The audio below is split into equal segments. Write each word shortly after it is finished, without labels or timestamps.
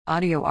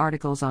Audio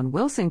articles on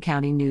Wilson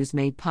County News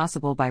made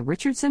possible by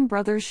Richardson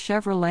Brothers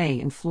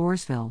Chevrolet in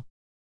Floresville.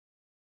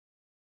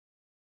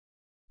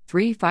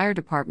 3 fire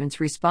departments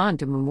respond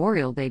to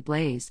Memorial Day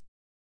blaze.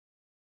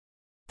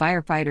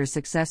 Firefighters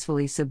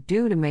successfully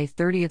subdued a May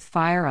 30th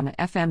fire on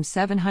FM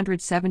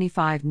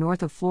 775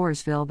 north of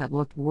Floresville that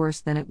looked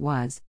worse than it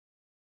was.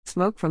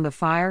 Smoke from the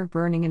fire,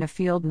 burning in a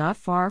field not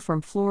far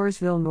from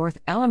Floresville North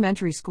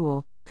Elementary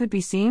School, could be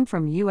seen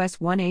from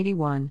US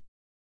 181.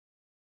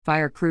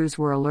 Fire crews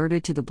were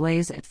alerted to the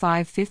blaze at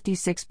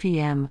 5:56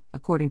 p.m.,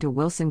 according to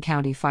Wilson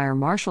County Fire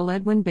Marshal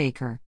Edwin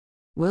Baker.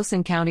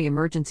 Wilson County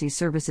Emergency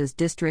Services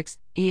Districts,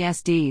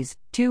 ESDs,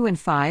 2 and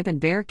 5 and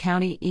Bexar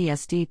County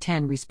ESD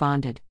 10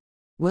 responded.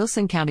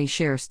 Wilson County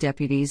Sheriff's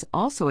deputies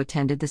also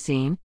attended the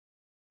scene.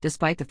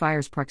 Despite the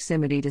fire's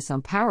proximity to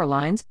some power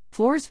lines,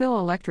 Floresville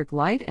Electric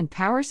Light and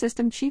Power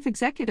System Chief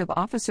Executive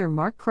Officer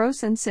Mark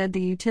Croson said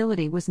the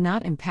utility was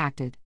not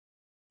impacted.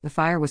 The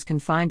fire was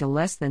confined to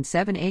less than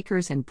 7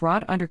 acres and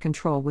brought under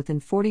control within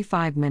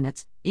 45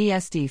 minutes,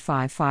 ESD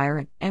 5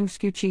 Fire and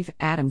Rescue Chief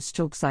Adam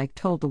Stulpsyk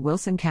told the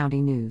Wilson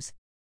County News.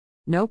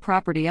 No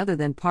property other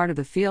than part of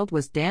the field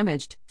was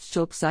damaged,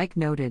 Stulpsyk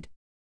noted.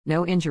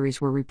 No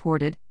injuries were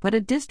reported, but a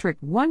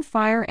District 1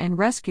 fire and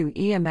rescue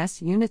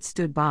EMS unit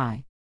stood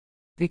by.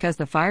 Because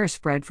the fire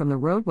spread from the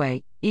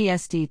roadway,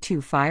 ESD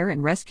 2 Fire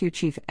and Rescue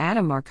Chief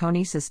Adam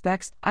Marconi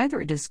suspects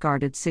either a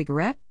discarded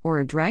cigarette or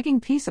a dragging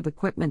piece of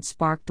equipment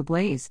sparked the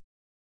blaze.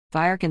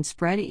 Fire can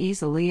spread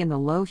easily in the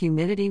low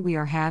humidity we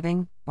are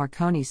having,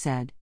 Marconi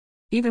said.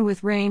 Even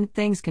with rain,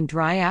 things can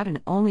dry out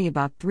in only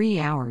about 3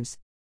 hours.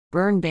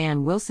 Burn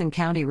ban. Wilson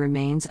County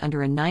remains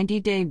under a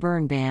 90-day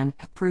burn ban,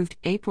 approved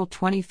April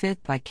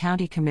 25 by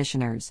county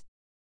commissioners.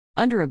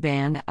 Under a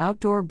ban,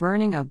 outdoor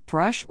burning of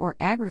brush or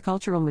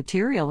agricultural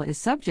material is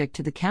subject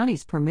to the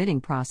county's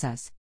permitting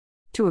process.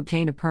 To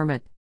obtain a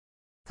permit,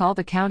 call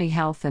the County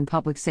Health and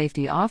Public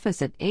Safety Office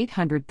at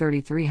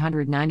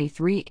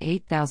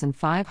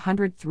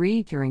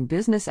 800-3393-8503 during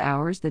business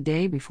hours the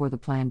day before the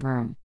planned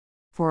burn.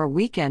 For a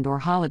weekend or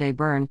holiday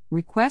burn,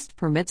 request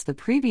permits the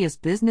previous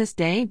business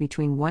day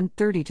between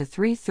 1:30 to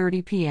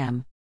 3:30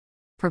 p.m.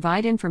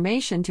 Provide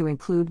information to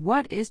include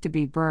what is to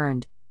be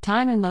burned,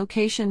 time and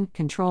location,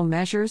 control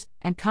measures,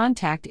 and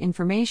contact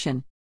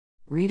information.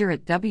 Reader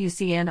at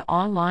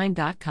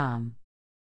WCNonline.com.